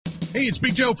Hey, it's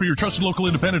Big Joe for your trusted local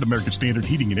independent American Standard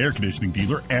heating and air conditioning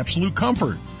dealer, Absolute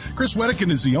Comfort. Chris Wedekin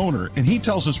is the owner, and he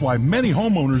tells us why many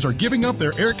homeowners are giving up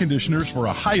their air conditioners for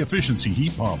a high-efficiency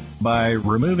heat pump. By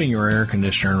removing your air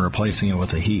conditioner and replacing it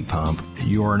with a heat pump,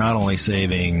 you are not only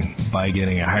saving by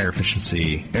getting a higher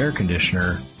efficiency air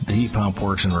conditioner, the heat pump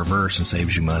works in reverse and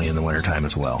saves you money in the wintertime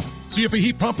as well. See if a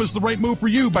heat pump is the right move for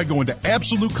you by going to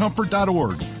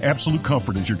AbsoluteComfort.org. Absolute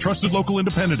Comfort is your trusted local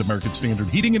independent American Standard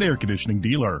heating and air conditioning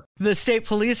dealer. The state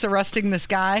police arresting this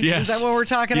guy? Yes. Is that what we're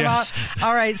talking Yes. about?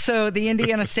 All right, so the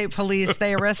Indiana State Police,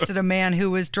 they arrested a man who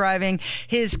was driving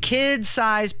his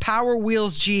kid-sized Power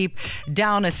Wheels Jeep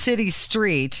down a city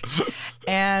street,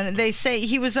 and they say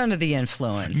he was under the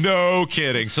influence. No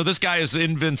kidding. So this guy is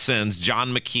in Vincennes.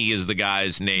 John McKee is the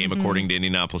guy's name, according to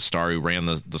Indianapolis Star, who ran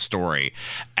the story.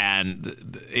 And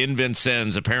in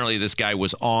Vincennes, apparently this guy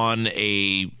was on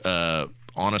a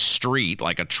street,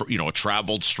 like a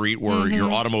traveled street where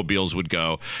your automobiles would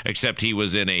go, except he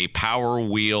was in a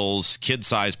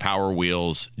kid-sized Power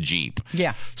Wheels Jeep.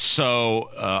 Yeah. So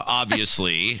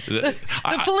obviously, the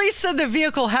police said the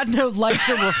vehicle had no lights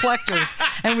or reflectors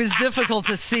and was difficult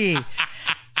to see.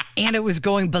 And it was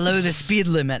going below the speed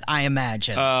limit, I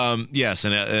imagine. Yes,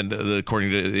 and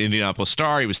according to the Indianapolis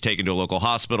Star, he was taken to a local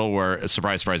hospital where,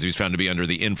 surprise, surprise, he was found to be under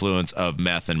the influence of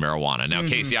meth and marijuana. Now,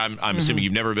 Casey, I'm assuming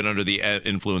you've never been under the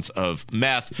influence of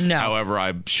meth. No. However,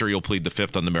 I'm sure you'll plead the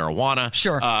fifth on the marijuana.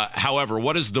 Sure. However,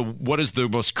 what is the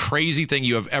most crazy thing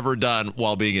you have ever done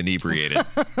while being inebriated?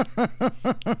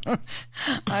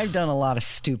 I've done a lot of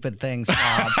stupid things,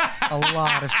 Bob. A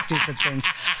lot of stupid things.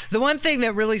 The one thing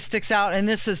that really sticks out, and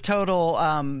this is total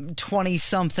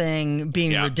 20-something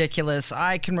being ridiculous.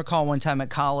 I can recall one time at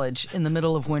college in the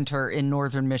middle of winter in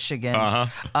northern Michigan,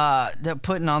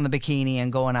 putting on the bikini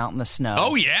and going out in the snow.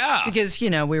 Oh, yeah. Because, we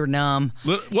were numb.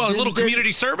 A little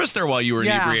community service there while you were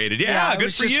inebriated. Yeah,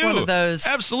 good for you. Just one of those.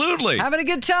 Absolutely. Having a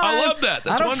good time. I love that.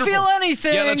 That's wonderful. I don't feel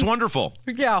anything. Yeah, that's wonderful.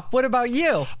 Yeah. What about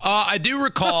you? I do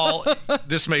recall,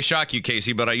 this may shock you,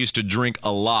 Casey, but I used to drink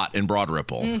a lot in Broad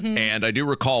Ripple. And I do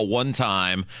recall one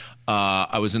time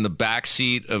I was in the back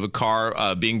seat of a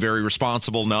car, being very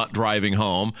responsible, not driving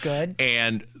home. Good.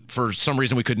 And for some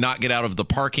reason, we could not get out of the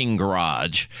parking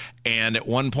garage. And at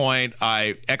one point,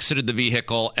 I exited the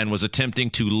vehicle and was attempting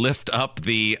to lift up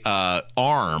the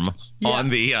arm on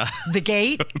the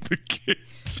gate. The gate.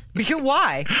 Because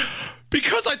why?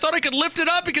 Because I thought I could lift it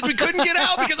up because we couldn't get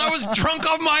out because I was drunk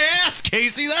off my ass,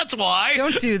 Casey. That's why.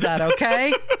 Don't do that,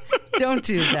 okay? Don't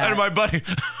do that. And my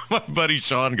buddy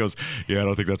Sean goes, "Yeah, I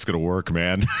don't think that's going to work,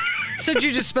 man." So did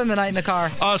you just spend the night in the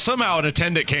car? Somehow an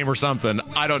attendant came or something.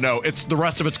 I don't know. The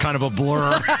rest of it's kind of a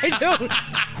blur. I don't.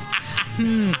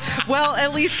 Well,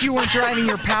 at least you weren't driving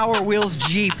your Power Wheels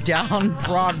Jeep down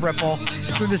Broad Ripple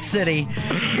through the city.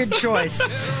 Good choice.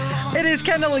 It is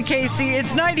Kendall and Casey.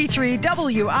 It's 93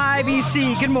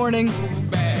 WIBC. Good morning.